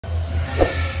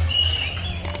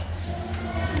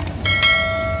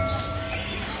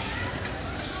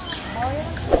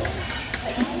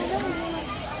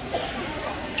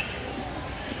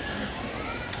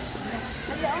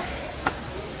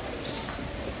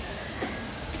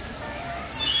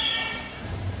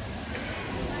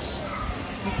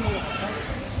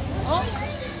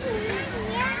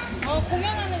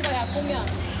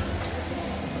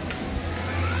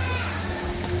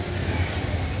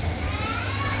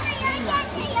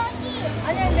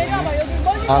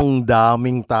Ang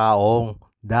daming tao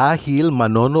dahil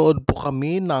manonood po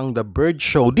kami ng The Bird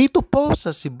Show dito po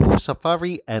sa Cebu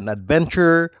Safari and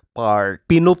Adventure Park.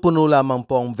 Pinupuno lamang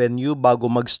po ang venue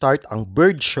bago mag-start ang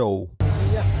Bird Show.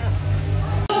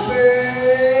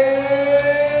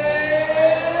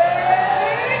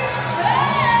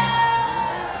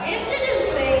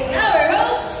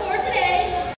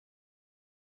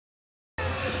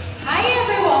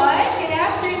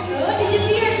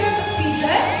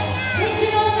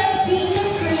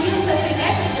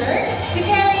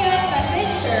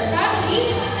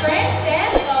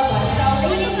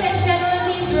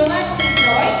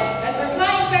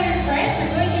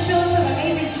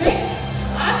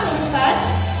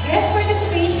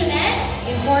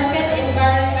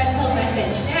 Environmental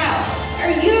message. Now, are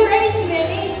you ready to be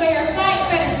amazed by your flying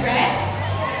feathered friends?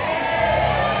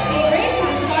 Okay, great. So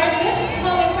to start with,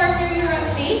 flowing partner here on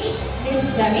stage, Miss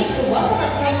Debbie, to welcome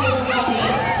our playing company,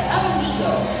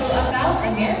 Amigo, so about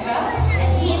America,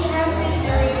 and he inhabited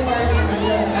the rainforest of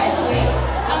Brazil. By the way,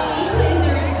 Amigo is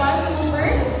a responsible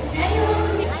bird, and he loves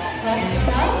to see plastic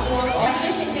out, walk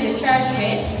ashes into the trash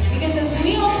bin, because as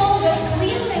we all know that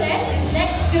cleanliness is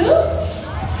next to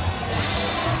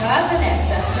godliness,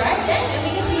 that's right. Then, and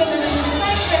because we have the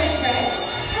flying feathered friends,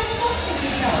 have something to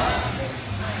tell us.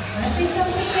 Wanna say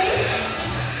something, baby?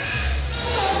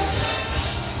 Come on.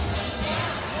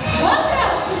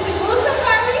 Welcome to Cebu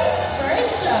Safari's Bird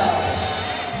Show.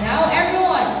 Now,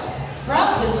 everyone,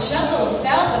 from the jungle of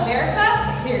South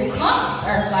America, here comes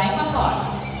our flying macaws.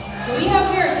 So we have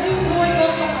here two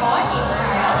northern macaw named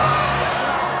Kyle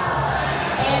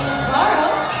and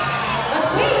Carl. But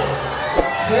wait,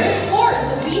 there's four.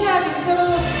 So we have a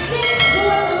total of 6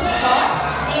 northern macaw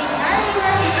named Harry,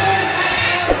 Rabbit,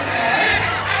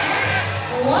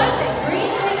 and one the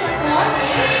green-winged macaw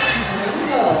named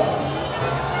Ringo.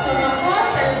 So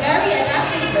macaws are very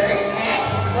adaptive birds, and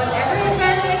whatever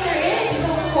environment they're in, it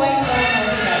becomes quite normal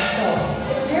to them. So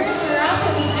if they're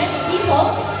surrounded with many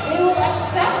people, they will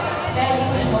accept many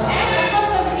people. And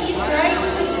macaws eat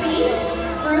varieties of seeds,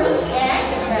 fruits, and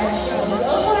vegetables. They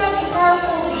also have a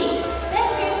powerful beak that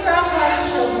can grab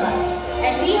partial nuts.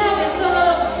 And we have a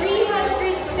total of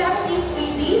 370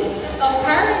 species of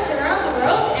parrots around the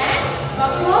world, and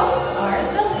macaws are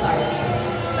the largest.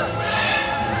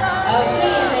 Okay,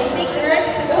 and I think they're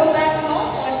ready to go back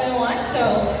home when they want.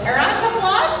 So a round of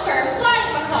applause to our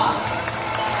flying macaws.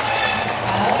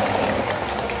 Okay,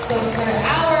 so for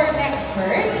our next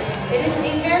bird, it is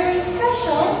a very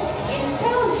special,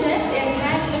 intelligent, and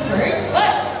handsome bird,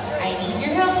 but I need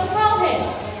your help to call him.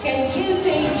 Can you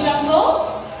say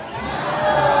Jumbo?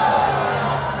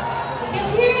 I can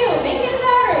hear you. Make it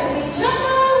louder. Say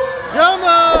Jumbo.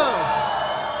 Jumbo!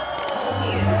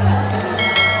 Okay,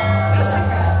 face the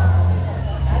crowd.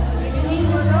 Not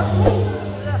really.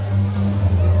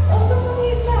 Also,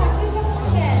 wait back. Wait back once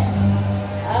again.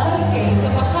 Okay, so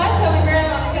macaws have a very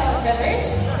long tail and feathers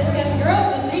that can grow up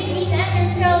to 3 feet, and their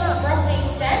tail roughly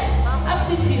extends up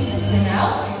to 2 feet. So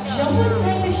now, Jumbo is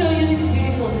going to show you his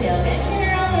beautiful tail. Can you turn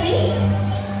around, buddy?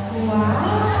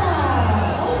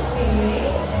 Wow,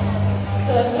 okay.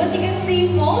 So as what you can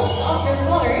see, most of their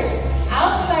colors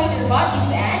outside their bodies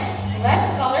and less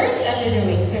colors under the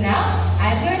wings. So now,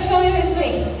 I'm going to show you his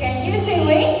wings. Can you say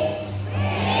wings?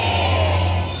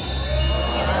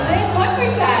 Say it one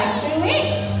more time. Say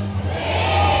wings.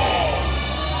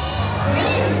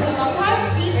 Great. So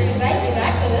macaws' feet are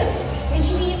zygodatulous, which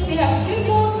means they have 2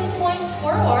 toes that points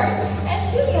forward and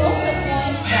 2 toes that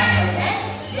points backward. And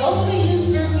they also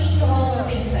use their feet to hold their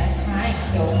things at time.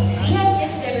 So we have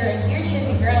Miss Debbie right here. She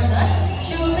has a ground nut.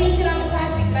 She will place it on a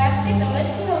plastic basket, and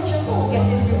let's see how Jumbo will get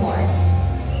his reward.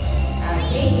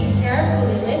 Okay, he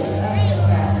carefully lifts up the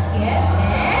basket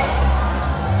and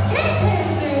get his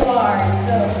reward.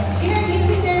 So we are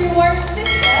using the reward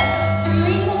system to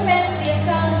recompense the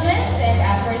intelligence and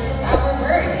efforts of our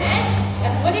bird. And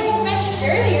as what I had mentioned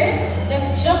earlier,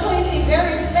 that Jumbo is a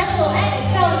very special and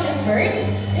intelligent bird.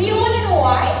 Do you want to know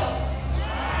why?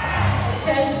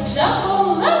 Because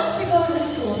Jumbo loves to go to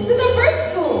school, to the bird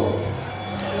school.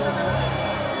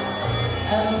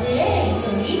 Okay, so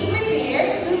we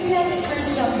prepared 2 tests for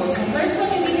Jumbo. So first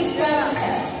one will be the spelling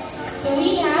test. So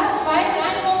we have 5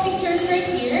 animal pictures right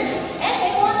here, and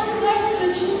I want you guys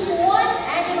to choose one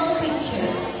animal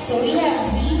picture. So we have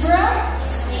zebra,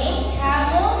 snake,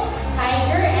 camel,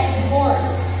 tiger, and horse.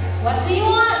 What do you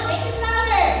want? Make it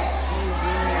louder.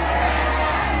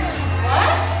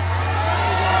 What?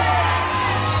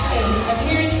 Okay, I'm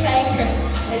hearing tiger.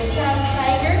 Let's have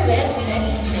tiger with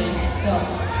Miss Jane. So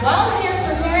while we're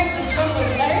preparing the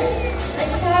chocolate letters,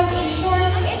 let's have a short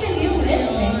interview with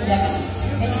Miss Debbie.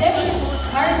 Miss Debbie,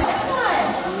 our next one.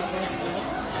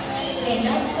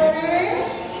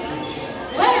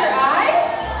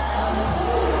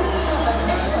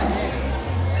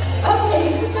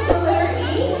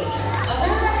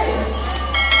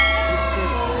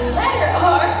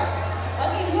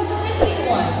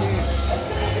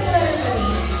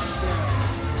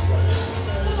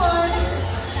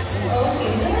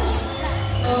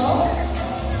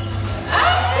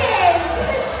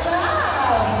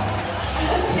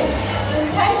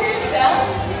 Tiger spelled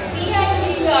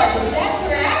T-I-G-E-R. Is that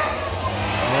correct?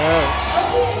 Yes.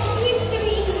 Okay, it seems to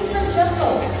be easy for Jumbo.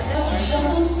 That's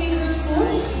Jumbo's favorite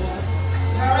food?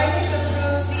 Varieties of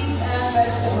fruit, seeds, and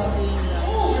vegetables.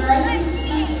 Oh, varieties of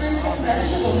seeds, fruits, and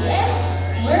vegetables. And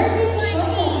where did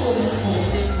Jumbo go to school?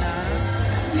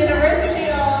 University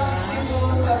of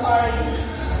Cebu Safari.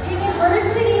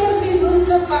 University of Cebu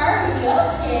Safari.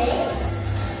 Okay.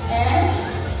 And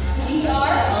we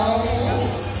are almost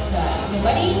done. So,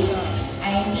 buddy,